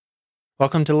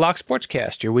Welcome to the Lock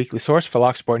Sportscast, your weekly source for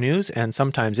Lock Sport news and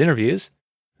sometimes interviews.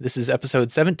 This is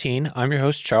episode 17. I'm your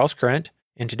host, Charles Current.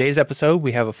 In today's episode,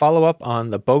 we have a follow-up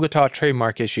on the Bogota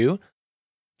trademark issue,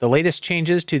 the latest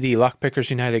changes to the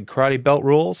Lockpickers United karate belt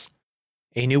rules,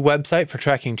 a new website for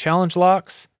tracking challenge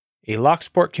locks, a Lock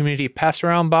Sport community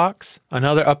pass-around box,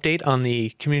 another update on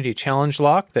the community challenge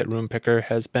lock that RoomPicker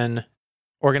has been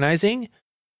organizing,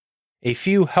 a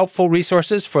few helpful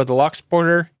resources for the Lock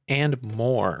Sporter, and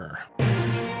more.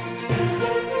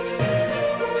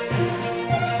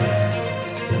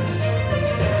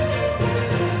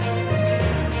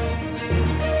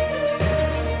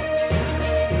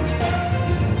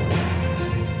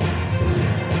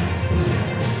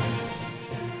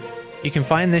 You can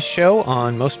find this show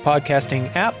on most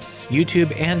podcasting apps,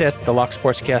 YouTube, and at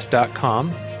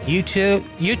thelocksportscast.com.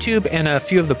 YouTube and a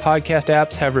few of the podcast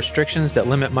apps have restrictions that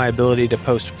limit my ability to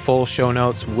post full show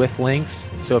notes with links.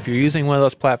 So if you're using one of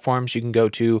those platforms, you can go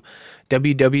to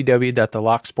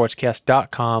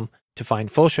www.thelocksportscast.com to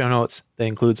find full show notes that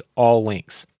includes all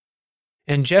links.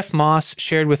 And Jeff Moss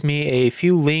shared with me a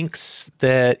few links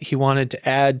that he wanted to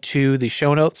add to the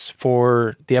show notes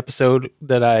for the episode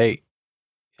that I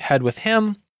had with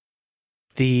him.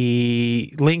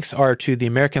 The links are to the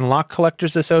American Lock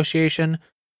Collectors Association,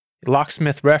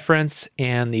 Locksmith Reference,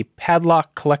 and the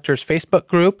Padlock Collectors Facebook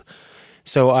group.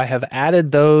 So I have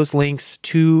added those links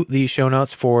to the show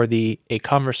notes for the A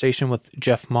Conversation with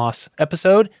Jeff Moss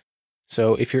episode.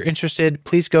 So if you're interested,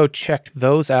 please go check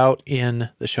those out in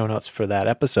the show notes for that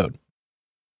episode.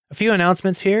 A few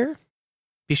announcements here.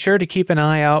 Be sure to keep an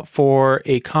eye out for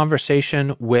a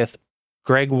conversation with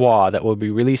Greg Waugh that will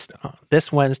be released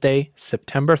this Wednesday,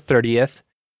 September 30th.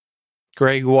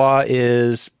 Greg Waugh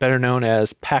is better known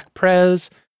as Pac Prez.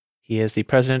 He is the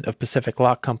president of Pacific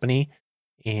Lock Company,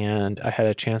 and I had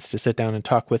a chance to sit down and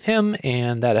talk with him,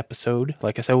 and that episode,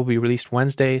 like I said, will be released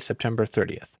Wednesday, September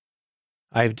 30th.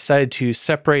 I've decided to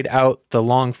separate out the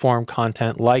long-form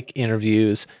content like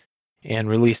interviews and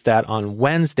release that on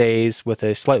Wednesdays with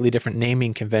a slightly different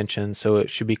naming convention, so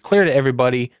it should be clear to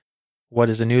everybody what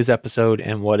is a news episode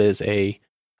and what is a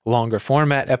longer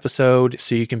format episode,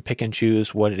 so you can pick and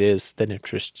choose what it is that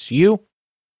interests you.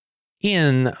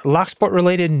 In Locksport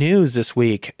related news this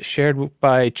week, shared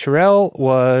by Cherelle,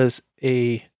 was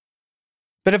a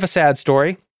bit of a sad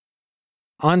story.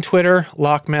 On Twitter,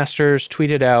 Lockmasters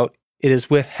tweeted out, "It is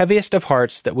with heaviest of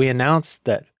hearts that we announce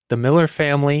that the Miller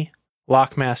family,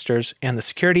 Lockmasters, and the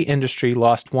security industry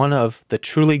lost one of the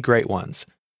truly great ones,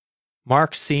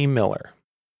 Mark C. Miller.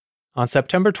 On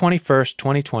September 21st,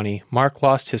 2020, Mark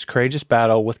lost his courageous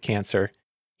battle with cancer.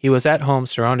 He was at home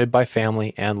surrounded by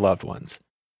family and loved ones."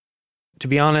 To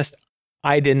be honest,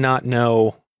 I did not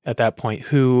know at that point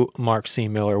who Mark C.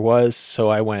 Miller was, so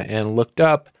I went and looked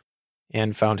up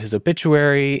and found his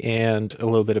obituary and a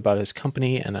little bit about his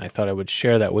company, and I thought I would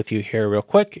share that with you here real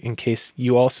quick in case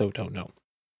you also don't know.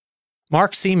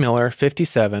 Mark C. Miller,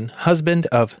 57, husband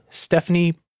of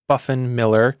Stephanie Buffin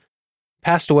Miller,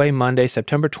 passed away Monday,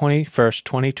 September 21st,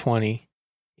 2020,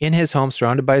 in his home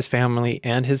surrounded by his family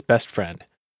and his best friend.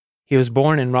 He was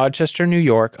born in Rochester, New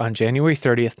York on January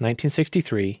 30th,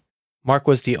 1963. Mark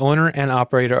was the owner and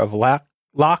operator of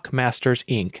Lockmasters,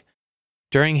 Inc.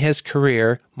 During his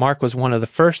career, Mark was one of the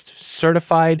first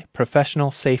certified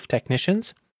professional safe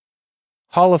technicians,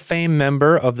 Hall of Fame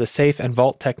member of the Safe and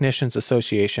Vault Technicians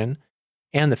Association,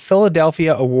 and the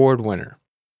Philadelphia Award winner.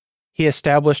 He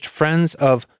established Friends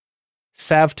of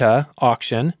SAVTA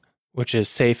auction, which is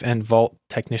Safe and Vault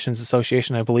Technicians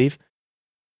Association, I believe,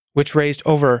 which raised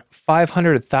over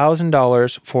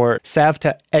 $500,000 for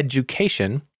SAVTA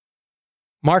education.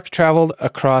 Mark traveled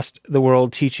across the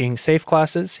world teaching safe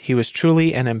classes. He was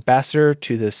truly an ambassador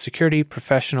to the security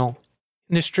professional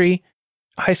industry.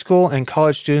 High school and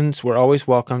college students were always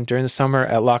welcome during the summer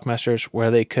at Lockmasters,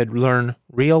 where they could learn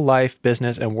real-life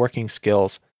business and working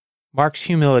skills. Mark's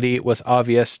humility was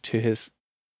obvious to his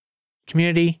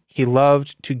community. He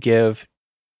loved to give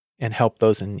and help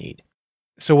those in need.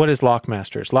 So what is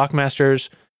Lockmasters? Lockmasters,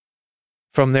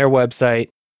 from their website,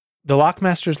 the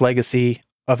Lockmasters legacy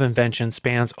of invention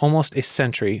spans almost a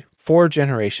century, 4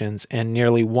 generations, and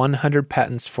nearly 100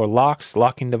 patents for locks,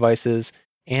 locking devices,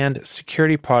 and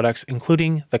security products,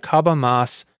 including the Kaba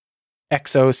Mas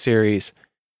XO series,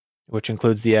 which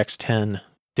includes the X10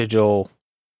 digital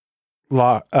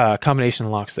combination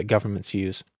locks that governments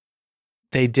use.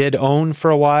 They did own for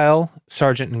a while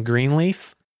Sargent and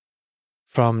Greenleaf.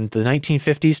 From the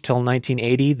 1950s till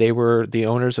 1980, they were the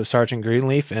owners of Sargent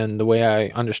Greenleaf, and the way I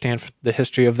understand the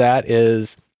history of that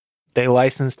is they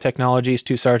licensed technologies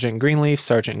to Sargent Greenleaf.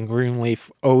 Sargent Greenleaf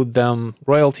owed them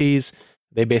royalties.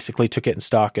 They basically took it in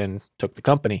stock and took the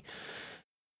company.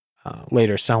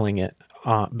 later selling it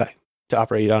back to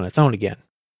operate on its own again.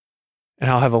 And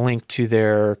I'll have a link to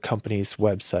their company's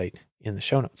website in the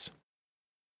show notes.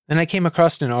 Then I came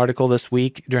across an article this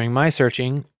week during my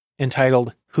searching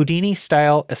entitled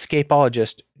Houdini-Style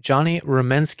Escapologist Johnny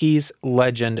Rumensky's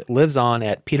Legend Lives On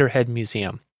at Peterhead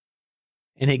Museum.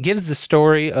 And it gives the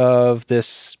story of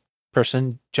this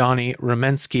person, Johnny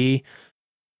Rumensky,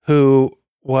 who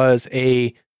was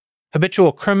a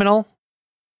habitual criminal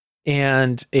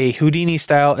and a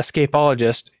Houdini-style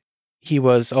escapologist. He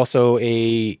was also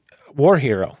a war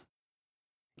hero.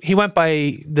 He went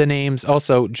by the names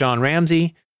also John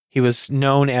Ramsey. He was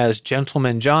known as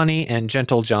Gentleman Johnny and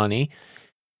Gentle Johnny.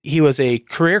 He was a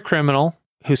career criminal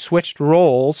who switched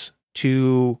roles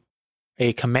to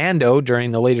a commando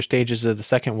during the later stages of the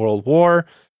Second World War.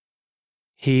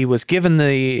 He was given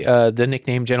the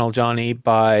nickname Gentle Johnny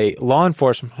by law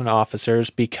enforcement officers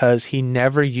because he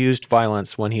never used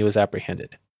violence when he was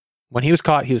apprehended. When he was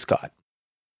caught, he was caught.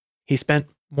 He spent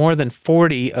more than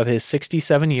 40 of his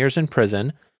 67 years in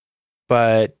prison,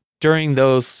 but during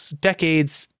those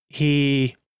decades,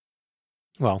 he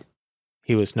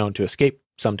was known to escape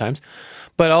sometimes,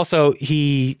 but also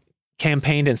he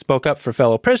campaigned and spoke up for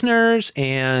fellow prisoners,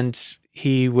 and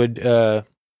he would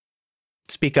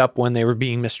speak up when they were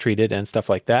being mistreated and stuff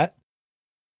like that.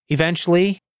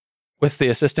 Eventually, with the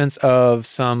assistance of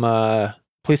some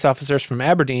police officers from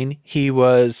Aberdeen, he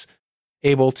was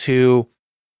able to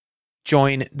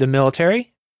join the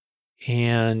military,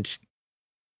 and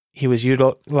he was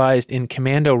utilized in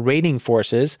commando raiding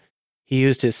forces. He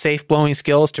used his safe-blowing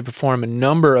skills to perform a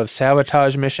number of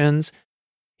sabotage missions.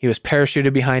 He was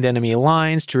parachuted behind enemy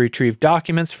lines to retrieve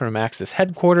documents from Axis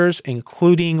headquarters,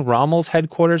 including Rommel's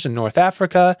headquarters in North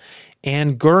Africa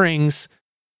and Goering's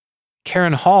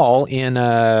Karen Hall in,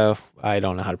 I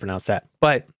don't know how to pronounce that,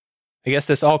 but I guess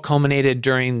this all culminated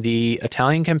during the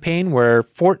Italian campaign, where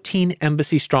 14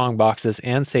 embassy strongboxes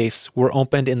and safes were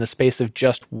opened in the space of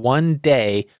just one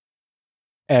day,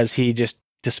 as he just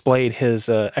displayed his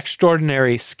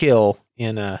extraordinary skill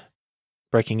in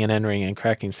breaking and entering and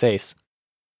cracking safes.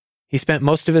 He spent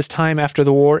most of his time after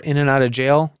the war in and out of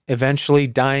jail, eventually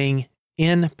dying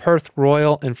in Perth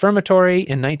Royal Infirmary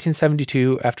in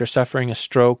 1972 after suffering a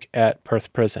stroke at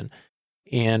Perth Prison.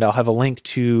 And I'll have a link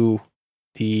to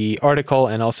the article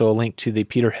and also a link to the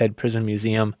Peterhead Prison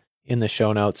Museum in the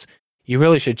show notes. You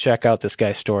really should check out this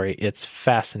guy's story. It's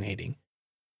fascinating.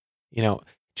 You know,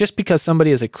 just because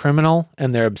somebody is a criminal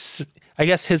and I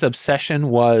guess his obsession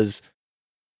was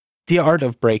the art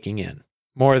of breaking in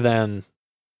more than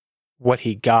what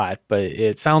he got, but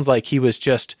it sounds like it was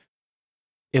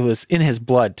in his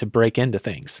blood to break into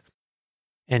things.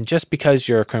 And just because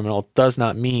you're a criminal does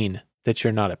not mean that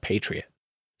you're not a patriot.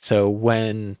 So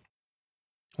when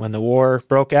the war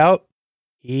broke out,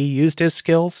 he used his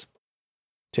skills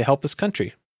to help his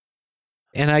country.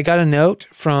 And I got a note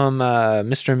from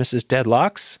Mr. and Mrs.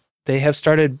 Deadlocks. They have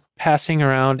started passing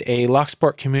around a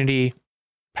Locksport community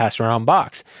pass-around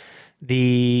box.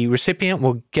 The recipient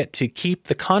will get to keep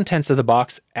the contents of the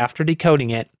box after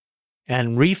decoding it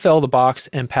and refill the box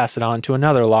and pass it on to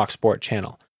another Locksport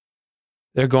channel.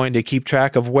 They're going to keep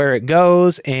track of where it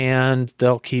goes, and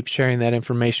they'll keep sharing that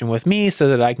information with me so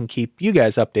that I can keep you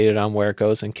guys updated on where it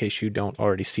goes in case you don't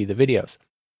already see the videos.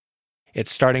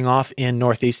 It's starting off in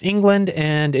Northeast England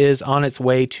and is on its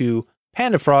way to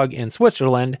Panda Frog in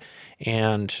Switzerland,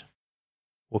 and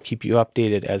we'll keep you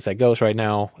updated as that goes. Right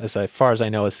now, as far as I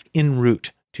know, it's en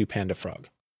route to Panda Frog.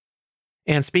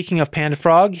 And speaking of Panda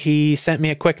Frog, he sent me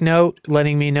a quick note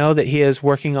letting me know that he is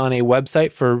working on a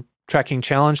website for tracking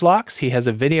challenge locks. He has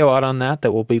a video out on that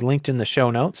will be linked in the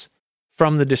show notes.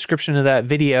 From the description of that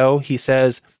video, he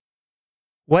says,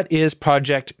 "What is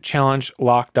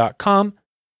projectchallengelock.com?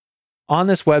 On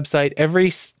this website,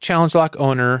 every challenge lock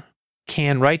owner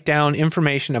can write down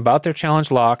information about their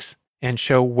challenge locks and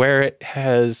show where it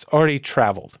has already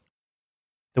traveled.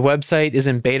 The website is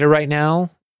in beta right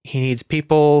now. He needs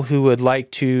people who would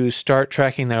like to start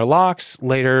tracking their locks.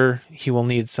 Later, he will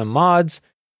need some mods.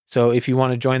 So if you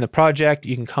want to join the project,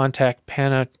 you can contact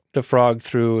Panda Frog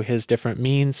through his different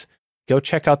means. Go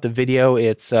check out the video.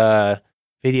 It's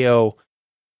video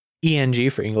ENG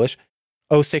for English,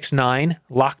 069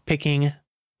 Lockpicking,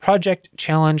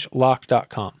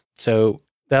 projectchallengelock.com. So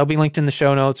that'll be linked in the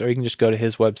show notes, or you can just go to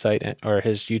his website or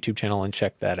his YouTube channel and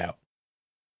check that out.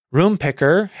 Room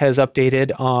Picker has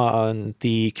updated on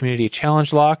the community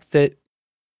challenge lock that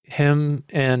him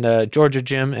and Georgia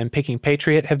Jim and Picking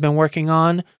Patriot have been working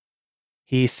on.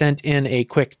 He sent in a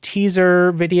quick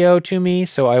teaser video to me,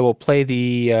 so I will play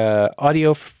the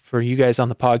audio for you guys on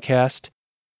the podcast.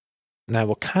 And I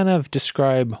will kind of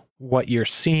describe what you're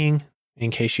seeing.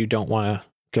 in case you don't want to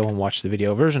go and watch the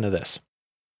video version of this.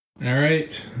 All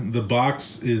right, the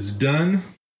box is done.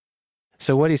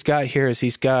 So what he's got here is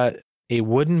he's got a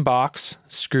wooden box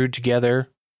screwed together.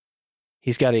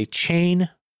 He's got a chain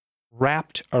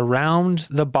wrapped around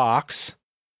the box,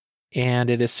 and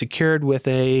it is secured with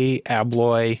the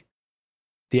Abloy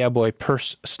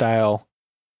purse style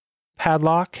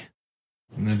padlock.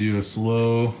 I'm going to do a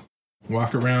slow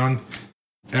walk around.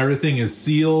 Everything is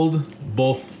sealed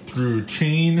both through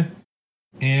chain,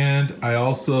 and I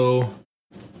also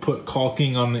put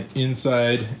caulking on the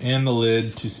inside and the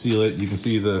lid to seal it. You can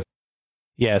see the...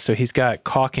 Yeah, so he's got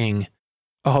caulking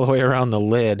all the way around the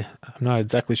lid. I'm not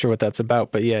exactly sure what that's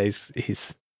about, but yeah,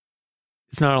 it's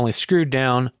not only screwed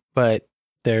down, but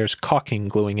there's caulking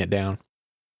gluing it down.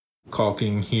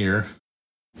 Caulking here.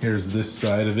 Here's this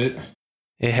side of it.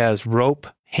 It has rope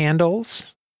handles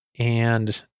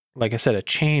and, like I said, a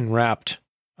chain wrapped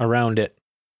around it,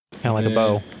 kind of like a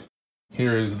bow.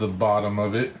 Here is the bottom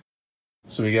of it.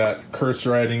 So we got curse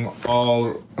writing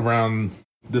all around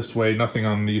this way. Nothing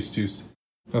on these two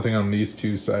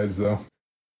sides, though.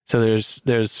 So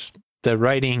there's the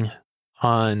writing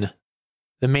on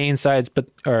the main sides,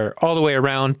 or all the way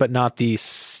around, but not the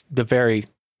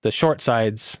short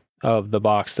sides of the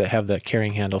box that have the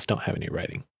carrying handles don't have any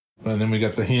writing. And then we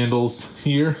got the handles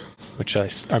here, which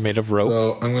are made of rope.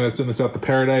 So I'm going to send this out to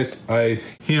Paradise. I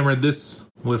hammered this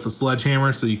with a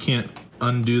sledgehammer, so you can't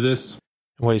undo this.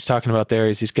 What he's talking about there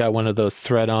is he's got one of those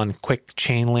thread-on quick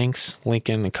chain links,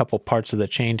 linking a couple parts of the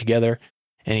chain together,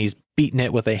 and he's beating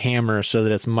it with a hammer so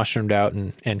that it's mushroomed out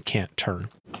and can't turn.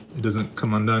 It doesn't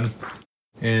come undone.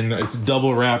 And it's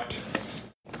double wrapped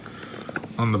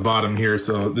on the bottom here,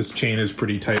 so this chain is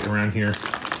pretty tight around here.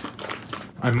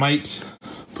 I might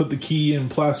put the key in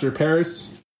plaster of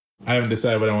Paris. I haven't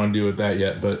decided what I want to do with that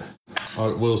yet, but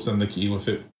we'll send the key with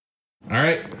it. All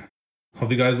right.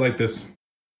 Hope you guys like this.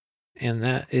 And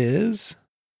that is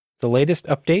the latest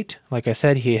update. Like I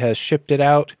said, he has shipped it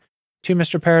out to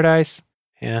Mr. Paradise,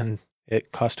 and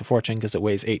it cost a fortune because it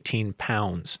weighs 18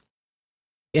 pounds.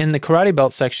 In the karate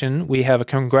belt section, we have a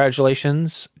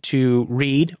congratulations to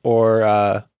Reed,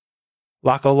 or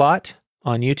Locolot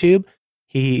on YouTube.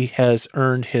 He has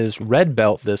earned his red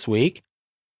belt this week.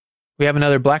 We have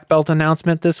another black belt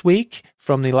announcement this week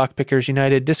from the Lockpickers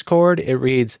United Discord. It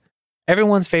reads,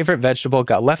 everyone's favorite vegetable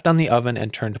got left on the oven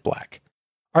and turned black.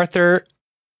 Arthur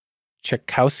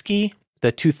Tchaikovsky,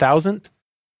 the 2000th,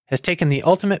 has taken the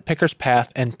ultimate picker's path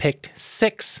and picked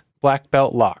 6 black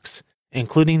belt locks,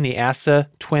 including the ASA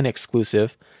Twin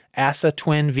exclusive, ASA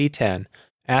Twin V10,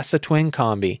 ASA Twin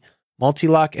Combi,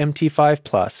 Multilock MT5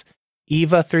 Plus,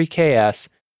 EVA 3KS,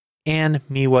 and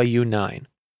Miwa U9.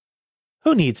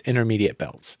 Who needs intermediate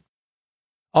belts?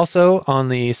 Also, on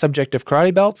the subject of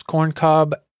karate belts,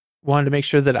 Corncob wanted to make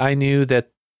sure that I knew that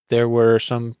there were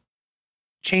some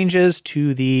changes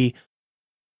to the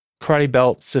karate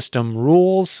belt system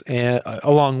rules,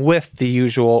 along with the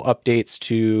usual updates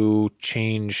to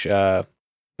change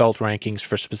belt rankings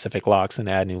for specific locks and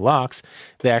add new locks.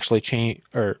 They actually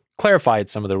clarified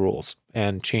some of the rules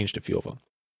and changed a few of them.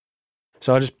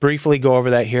 So I'll just briefly go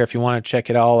over that here. If you want to check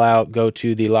it all out, go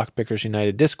to the Lockpickers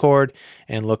United Discord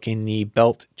and look in the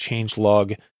belt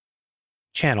changelog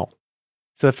channel.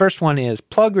 So the first one is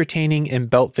plug retaining in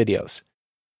belt videos.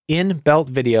 In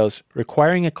belt videos,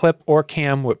 requiring a clip or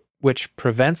cam which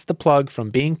prevents the plug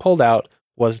from being pulled out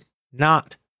was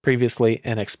not previously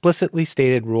an explicitly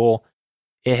stated rule.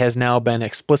 It has now been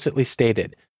explicitly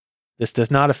stated. This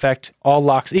does not affect all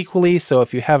locks equally, so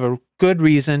if you have a good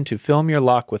reason to film your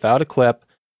lock without a clip,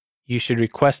 you should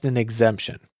request an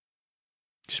exemption.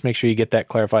 Just make sure you get that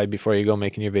clarified before you go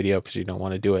making your video, because you don't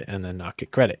want to do it and then not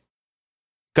get credit.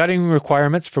 Gutting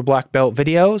requirements for black belt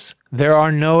videos. There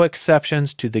are no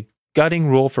exceptions to the gutting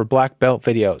rule for black belt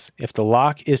videos. If the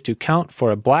lock is to count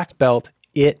for a black belt,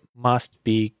 it must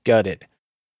be gutted.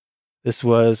 This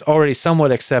was already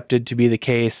somewhat accepted to be the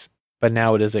case, but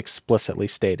now it is explicitly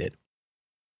stated.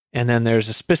 And then there's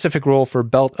a specific rule for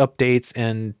belt updates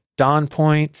and don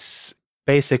points.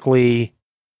 Basically,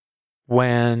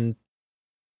 when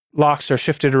locks are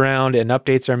shifted around and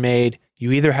updates are made,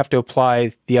 you either have to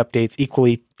apply the updates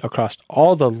equally across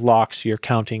all the locks you're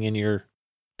counting in your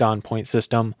don point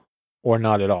system, or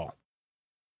not at all.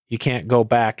 You can't go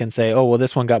back and say, oh, well,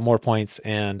 this one got more points,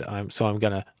 and I'm going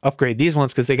to upgrade these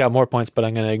ones because they got more points, but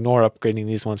I'm going to ignore upgrading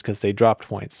these ones because they dropped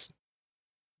points.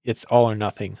 It's all or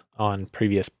nothing on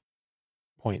previous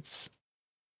points.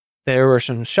 There were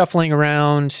some shuffling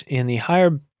around in the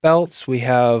higher belts. We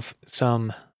have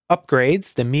some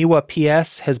upgrades. The Miwa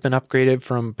PS has been upgraded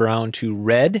from brown to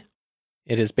red.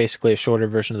 It is basically a shorter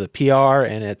version of the PR,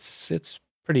 and it's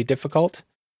pretty difficult.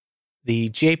 The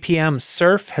JPM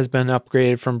Surf has been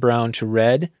upgraded from brown to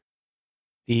red.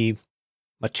 The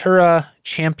Matura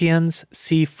Champions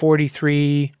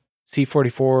C43,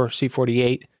 C44,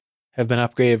 C48 have been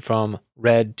upgraded from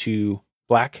red to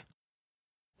black.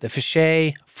 The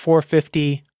Fichet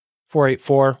 450,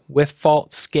 484 with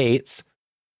fault skates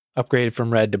upgraded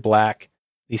from red to black.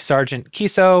 The Sergeant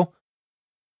Kiso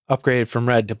upgraded from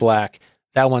red to black.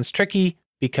 That one's tricky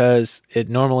because it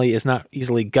normally is not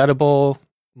easily guttable.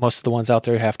 Most of the ones out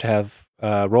there have to have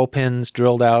roll pins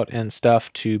drilled out and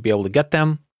stuff to be able to get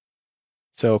them.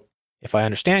 So if I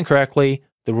understand correctly,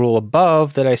 the rule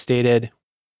above that I stated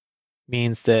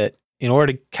means that in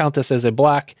order to count this as a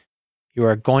black, you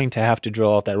are going to have to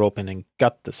drill out that roll pin and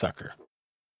gut the sucker.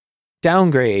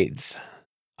 Downgrades.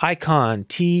 Icon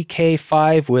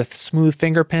TK5 with smooth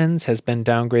finger pins has been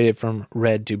downgraded from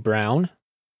red to brown.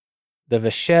 The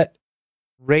Vachette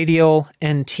Radial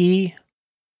NT,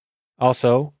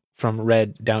 also from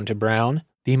red down to brown.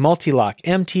 The Multilock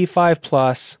MT5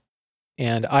 Plus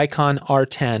and Icon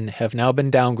R10 have now been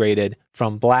downgraded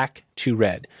from black to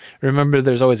red. Remember,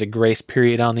 there's always a grace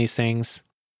period on these things.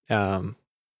 Go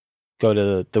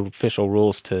to the official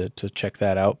rules to check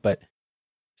that out. But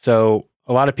so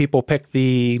a lot of people pick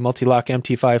the Multilock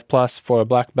MT5 Plus for a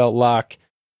black belt lock.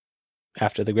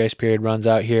 After the grace period runs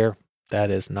out here, that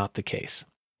is not the case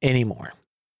anymore.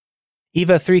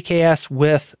 EVA 3KS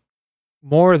with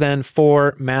more than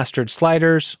 4 mastered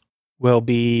sliders will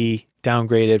be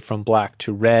downgraded from black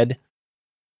to red.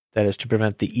 That is to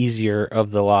prevent the easier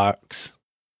of the locks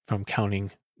from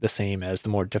counting the same as the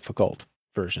more difficult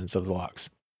versions of the locks.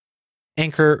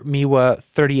 Anker Miwa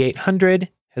 3800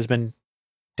 has been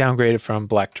downgraded from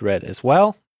black to red as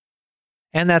well.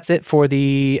 And that's it for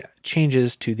the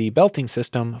changes to the belting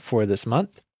system for this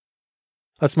month.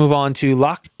 Let's move on to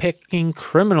lockpicking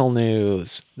criminal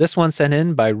news. This one sent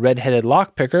in by Redheaded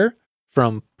Lockpicker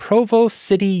from Provo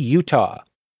City, Utah.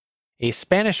 A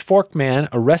Spanish Fork man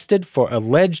arrested for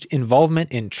alleged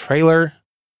involvement in trailer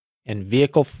and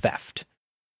vehicle theft.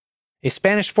 A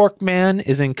Spanish Fork man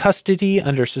is in custody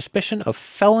under suspicion of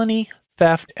felony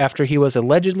theft after he was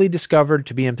allegedly discovered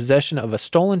to be in possession of a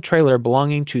stolen trailer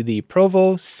belonging to the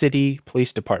Provo City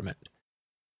Police Department.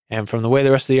 And from the way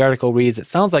the rest of the article reads, it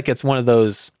sounds like it's one of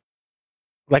those,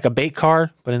 like a bait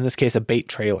car, but in this case, a bait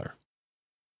trailer.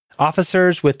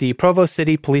 Officers with the Provo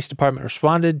City Police Department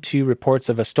responded to reports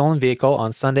of a stolen vehicle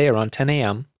on Sunday around 10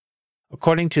 a.m.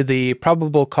 According to the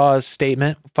probable cause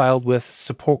statement filed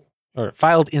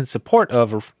in support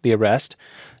of the arrest,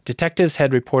 detectives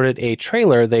had reported a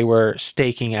trailer they were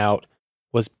staking out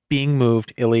was being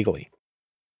moved illegally.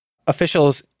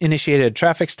 Officials initiated a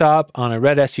traffic stop on a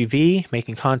red SUV,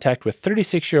 making contact with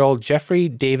 36-year-old Jeffrey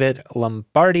David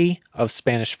Lombardi of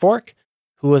Spanish Fork,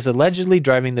 who was allegedly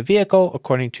driving the vehicle,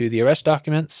 according to the arrest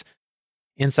documents.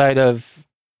 Inside of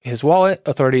his wallet,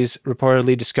 authorities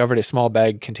reportedly discovered a small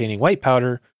bag containing white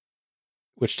powder,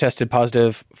 which tested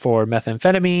positive for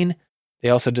methamphetamine. They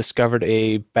also discovered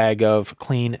a bag of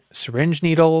clean syringe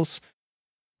needles.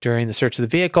 During the search of the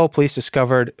vehicle, police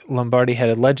discovered Lombardi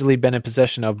had allegedly been in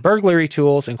possession of burglary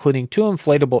tools, including 2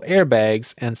 inflatable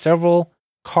airbags and several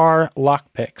car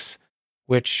lockpicks,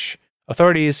 which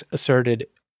authorities asserted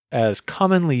as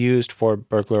commonly used for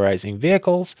burglarizing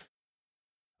vehicles.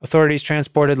 Authorities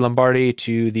transported Lombardi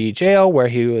to the jail, where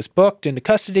he was booked into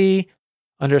custody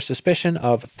under suspicion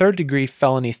of third-degree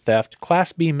felony theft,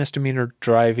 Class B misdemeanor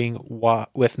driving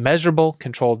with measurable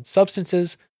controlled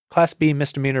substances, Class B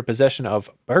misdemeanor possession of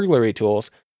burglary tools,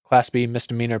 Class B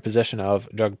misdemeanor possession of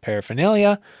drug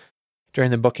paraphernalia. During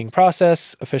the booking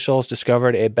process, officials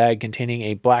discovered a bag containing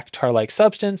a black tar-like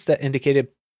substance that indicated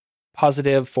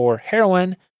positive for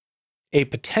heroin. A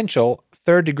potential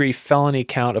third-degree felony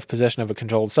count of possession of a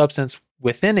controlled substance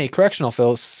within a correctional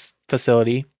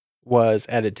facility was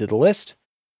added to the list.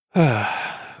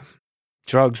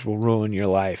 Drugs will ruin your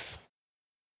life.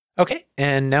 Okay,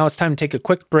 and now it's time to take a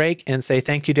quick break and say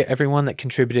thank you to everyone that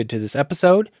contributed to this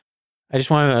episode. I just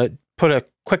want to put a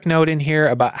quick note in here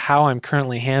about how I'm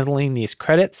currently handling these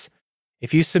credits.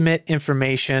 If you submit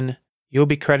information, you'll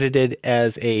be credited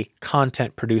as a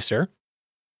content producer.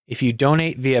 If you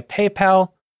donate via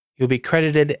PayPal, you'll be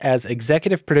credited as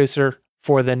executive producer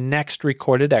for the next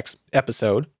recorded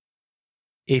episode.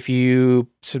 If you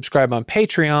subscribe on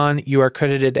Patreon, you are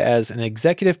credited as an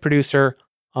executive producer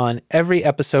on every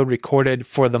episode recorded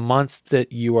for the months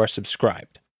that you are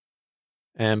subscribed.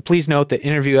 And please note that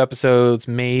interview episodes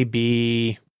may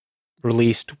be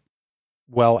released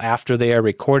well after they are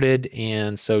recorded,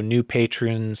 and so new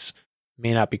patrons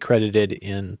may not be credited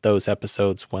in those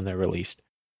episodes when they're released.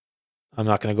 I'm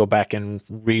not going to go back and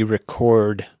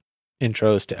re-record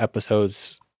intros to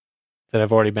episodes that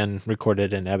have already been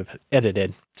recorded and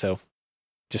edited. So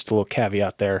just a little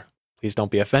caveat there. Please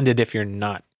don't be offended if you're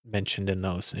not mentioned in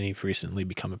those and you've recently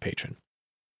become a patron.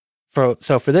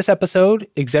 So for this episode,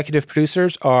 executive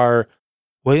producers are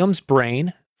Williams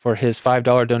Brain for his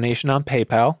 $5 donation on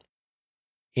PayPal.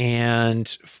 And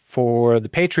for the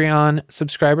Patreon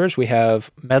subscribers, we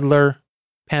have Medler,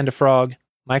 Panda Frog,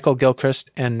 Michael Gilchrist,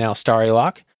 and now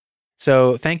Starrylock.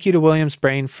 So thank you to Williams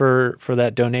Brain for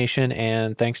that donation,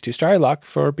 and thanks to Starrylock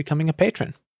for becoming a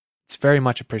patron. It's very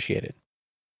much appreciated.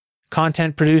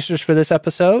 Content producers for this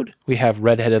episode, we have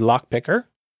Redheaded Lockpicker,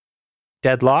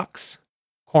 Deadlocks,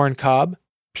 Corncob,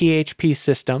 PHP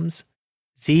Systems,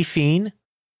 Z-Fiend,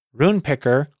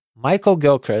 Runepicker, Michael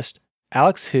Gilchrist,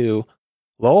 Alex Hu,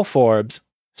 Lowell Forbes,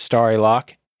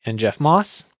 Starrylock, and Jeff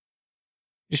Moss.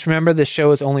 Just remember, this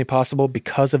show is only possible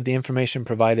because of the information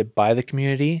provided by the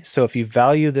community. So if you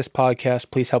value this podcast,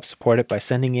 please help support it by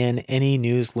sending in any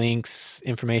news, links,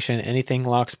 information, anything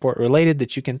Locksport related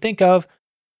that you can think of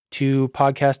to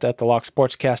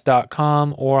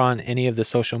podcast@thelocksportscast.com or on any of the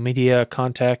social media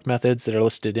contact methods that are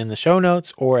listed in the show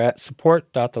notes or at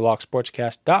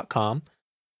support.thelocksportscast.com.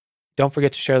 Don't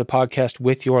forget to share the podcast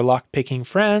with your lockpicking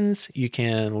friends. You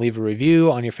can leave a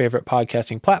review on your favorite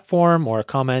podcasting platform or a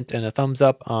comment and a thumbs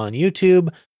up on YouTube.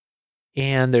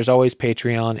 And there's always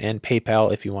Patreon and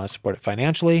PayPal if you want to support it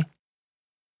financially.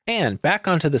 And back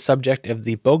onto the subject of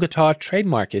the Bogota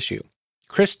trademark issue.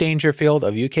 Chris Dangerfield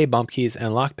of UK Bumpkeys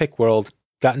and Lockpick World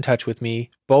got in touch with me,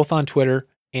 both on Twitter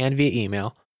and via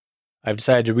email. I've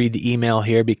decided to read the email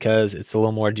here because it's a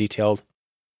little more detailed.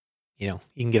 You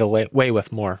can get away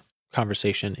with more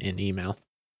conversation in email.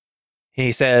 And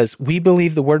he says, we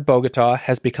believe the word Bogota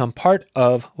has become part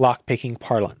of lockpicking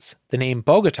parlance. The name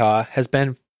Bogota has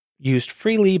been used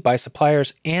freely by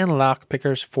suppliers and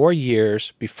lockpickers for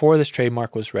years before this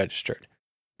trademark was registered.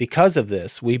 Because of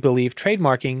this, we believe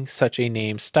trademarking such a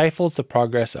name stifles the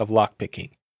progress of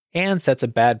lockpicking and sets a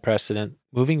bad precedent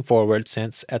moving forward,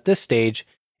 since at this stage,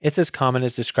 it's as common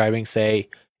as describing, say,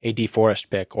 a deforest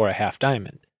pick or a half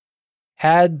diamond.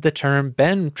 Had the term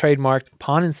been trademarked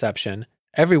upon inception,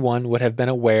 everyone would have been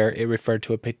aware it referred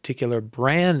to a particular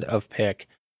brand of pick,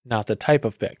 not the type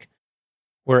of pick.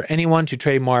 Were anyone to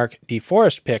trademark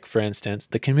deforest pick, for instance,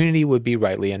 the community would be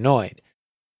rightly annoyed.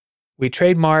 We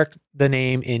trademarked the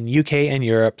name in UK and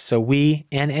Europe, so we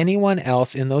and anyone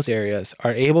else in those areas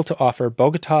are able to offer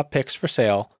Bogota picks for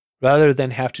sale rather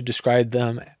than have to describe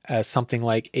them as something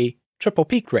like a triple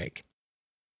peak rake.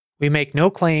 We make no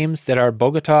claims that our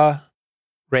Bogota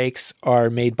rakes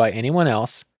are made by anyone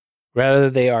else. Rather,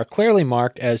 they are clearly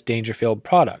marked as Dangerfield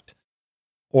product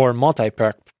or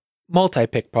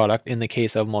multi-pick product in the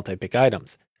case of multi-pick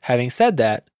items. Having said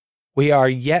that, we are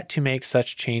yet to make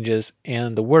such changes,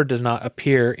 and the word does not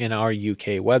appear in our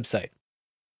UK website.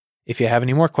 If you have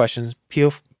any more questions,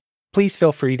 please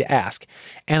feel free to ask.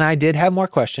 And I did have more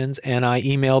questions, and I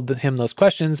emailed him those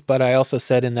questions, but I also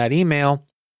said in that email,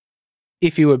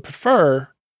 if you would prefer,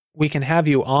 we can have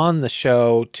you on the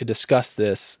show to discuss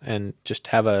this and just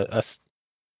have a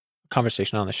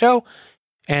conversation on the show.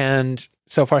 And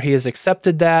so far he has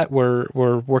accepted that. We're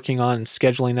working on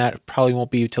scheduling that. It probably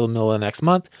won't be till the middle of next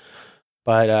month,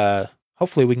 but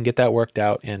hopefully we can get that worked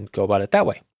out and go about it that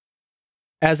way.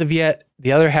 As of yet,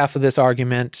 the other half of this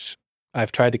argument,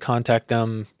 I've tried to contact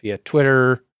them via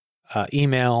Twitter,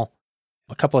 email.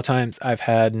 A couple of times I've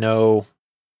had no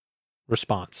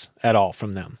response at all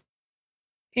from them.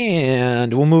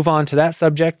 And we'll move on to that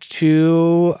subject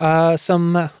to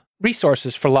some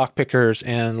resources for lockpickers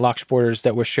and locksporters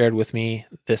that were shared with me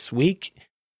this week.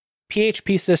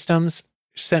 PHP Systems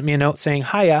sent me a note saying,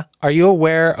 hiya, are you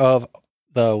aware of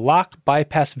the Lock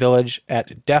Bypass Village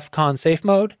at DEF CON Safe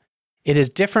Mode? It is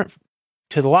different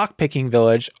to the lockpicking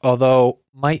village, although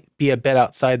might be a bit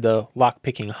outside the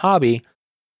lockpicking hobby.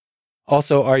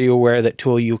 Also, are you aware that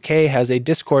Tool UK has a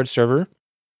Discord server?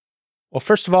 Well,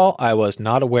 first of all, I was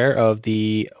not aware of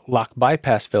the Lock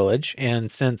Bypass Village, and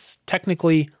since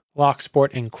technically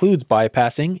Locksport includes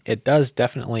bypassing, it does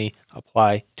definitely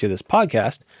apply to this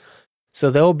podcast.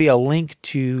 So there will be a link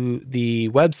to the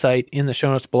website in the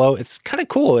show notes below. It's kind of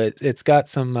cool. It's got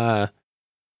some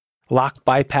lock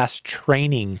bypass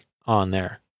training on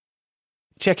there.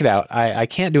 Check it out. I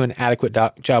can't do an adequate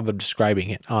job of describing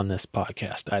it on this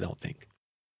podcast, I don't think.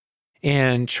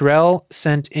 And Sherelle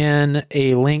sent in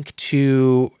a link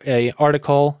to an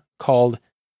article called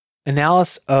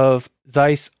Analysis of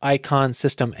Zeiss Icon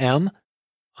System M,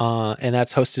 and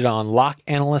that's hosted on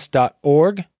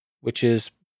lockanalyst.org, which is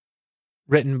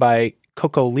written by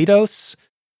Coco Litos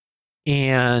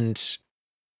and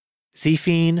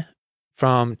Z-Fiend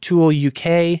from Tool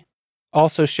UK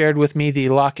also shared with me the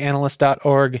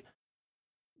lockanalyst.org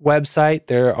website.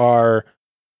 There are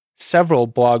several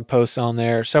blog posts on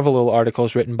there, several little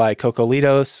articles written by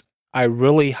Cocolitos. I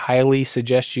really highly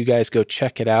suggest you guys go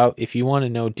check it out. If you want to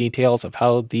know details of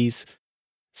how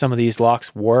some of these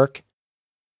locks work,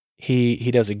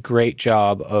 he does a great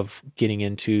job of getting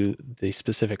into the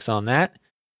specifics on that.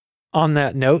 On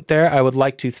that note there, I would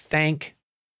like to thank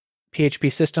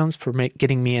PHP Systems for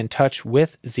getting me in touch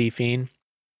with Zfiend.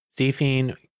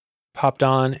 Zfiend popped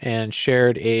on and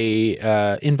shared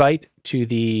a invite to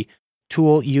the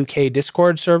Tool UK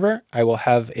Discord server. I will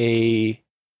have a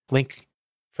link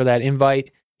for that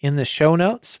invite in the show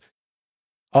notes.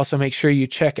 Also, make sure you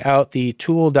check out the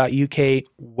tool.uk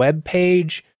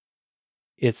webpage.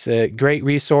 It's a great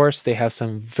resource. They have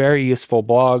some very useful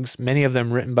blogs, many of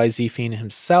them written by Zfiend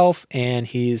himself, and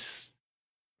he's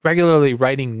regularly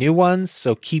writing new ones,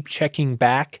 so keep checking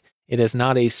back. It is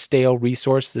not a stale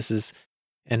resource. This is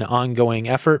an ongoing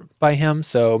effort by him,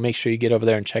 so make sure you get over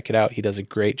there and check it out. He does a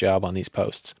great job on these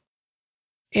posts.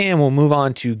 And we'll move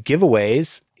on to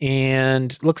giveaways,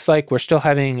 and looks like we're still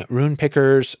having Rune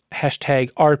Picker's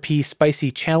 #RP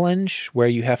Spicy Challenge, where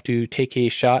you have to take a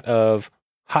shot of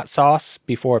hot sauce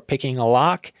before picking a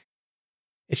lock.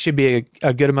 It should be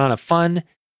a good amount of fun,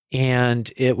 and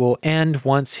it will end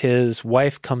once his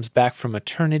wife comes back from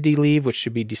maternity leave, which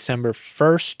should be December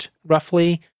 1st,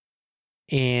 roughly.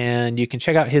 And you can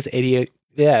check out his video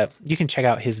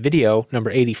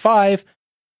number 85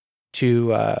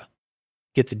 to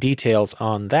get the details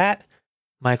on that.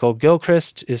 Michael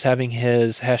Gilchrist is having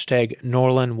his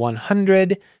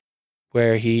 #Norlin100,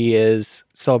 where he is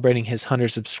celebrating his 100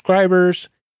 subscribers,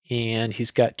 and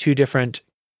he's got 2 different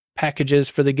packages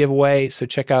for the giveaway. So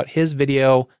check out his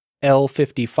video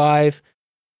L55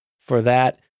 for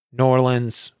that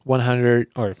Norlin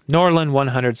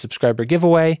 100 subscriber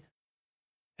giveaway.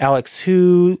 Alex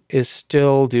Hu is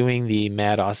still doing the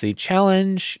Mad Aussie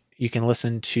Challenge. You can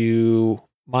listen to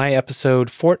my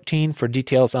episode 14 for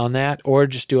details on that, or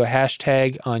just do a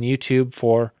hashtag on YouTube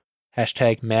for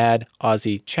 #Mad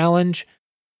Aussie Challenge.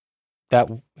 That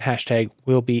hashtag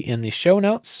will be in the show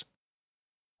notes.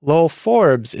 Lowell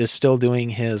Forbes is still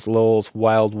doing his Lowell's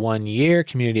Wild 1 Year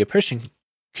Community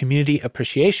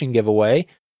Appreciation giveaway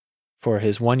for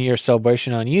his 1-year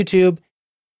celebration on YouTube.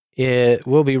 It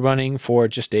will be running for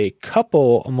just a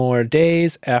couple more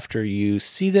days after you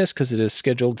see this, because it is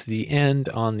scheduled to the end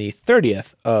on the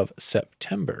 30th of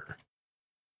September.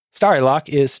 Starry Lock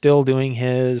is still doing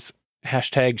his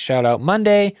 #Shoutout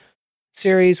Monday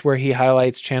series, where he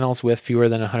highlights channels with fewer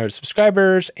than 100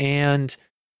 subscribers and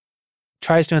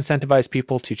tries to incentivize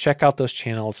people to check out those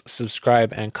channels,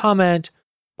 subscribe, and comment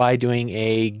by doing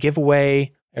a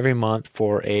giveaway every month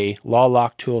for a Law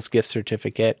Lock Tools gift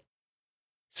certificate.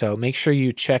 So make sure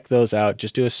you check those out.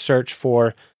 Just do a search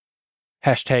for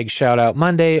 #Shoutout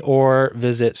Monday or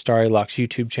visit Starry Lock's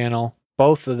YouTube channel.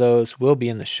 Both of those will be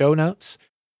in the show notes.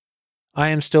 I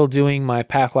am still doing my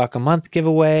Pack Lock a Month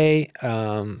giveaway.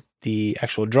 The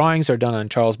actual drawings are done on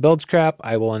Charles Builds Crap.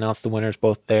 I will announce the winners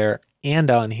both there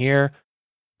and on here.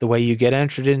 The way you get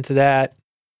entered into that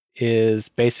is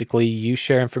basically you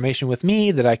share information with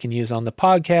me that I can use on the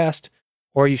podcast,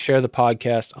 or you share the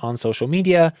podcast on social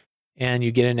media and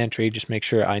you get an entry. Just make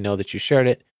sure I know that you shared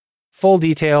it. Full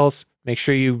details, make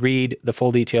sure you read the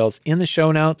full details in the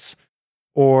show notes,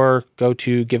 or go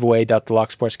to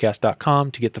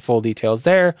giveaway.thelocksportscast.com to get the full details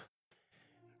there.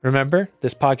 Remember,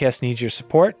 this podcast needs your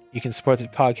support. You can support the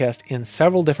podcast in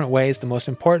several different ways, the most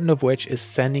important of which is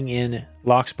sending in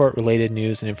Locksport-related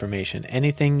news and information.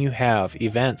 Anything you have,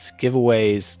 events,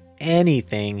 giveaways,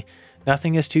 anything.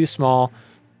 Nothing is too small.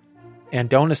 And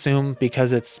don't assume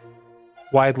because it's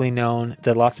widely known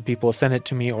that lots of people have sent it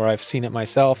to me or I've seen it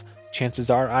myself.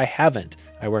 Chances are I haven't.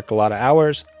 I work a lot of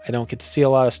hours. I don't get to see a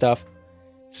lot of stuff.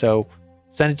 So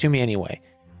send it to me anyway.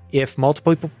 If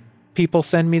multiple people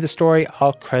send me the story,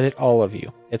 I'll credit all of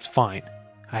you. It's fine.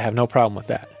 I have no problem with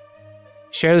that.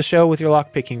 Share the show with your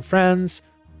lockpicking friends.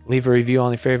 Leave a review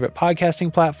on your favorite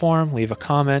podcasting platform. Leave a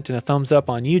comment and a thumbs up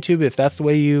on YouTube if that's the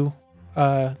way you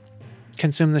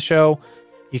consume the show.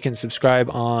 You can subscribe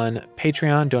on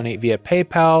Patreon, donate via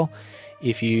PayPal.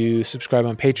 If you subscribe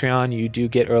on Patreon, you do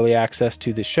get early access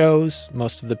to the shows.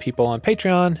 Most of the people on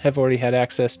Patreon have already had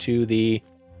access to the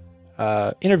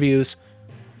interviews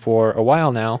for a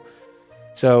while now.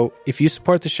 So if you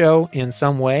support the show in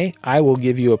some way, I will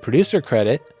give you a producer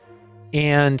credit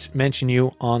and mention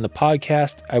you on the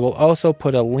podcast. I will also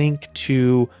put a link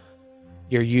to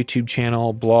your YouTube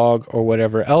channel, blog, or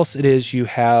whatever else it is you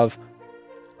have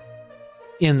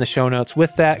in the show notes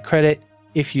with that credit,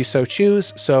 if you so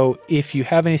choose. So if you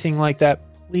have anything like that,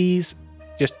 please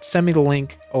just send me the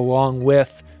link along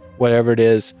with whatever it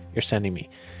is you're sending me.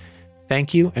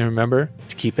 Thank you, and remember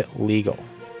to keep it legal.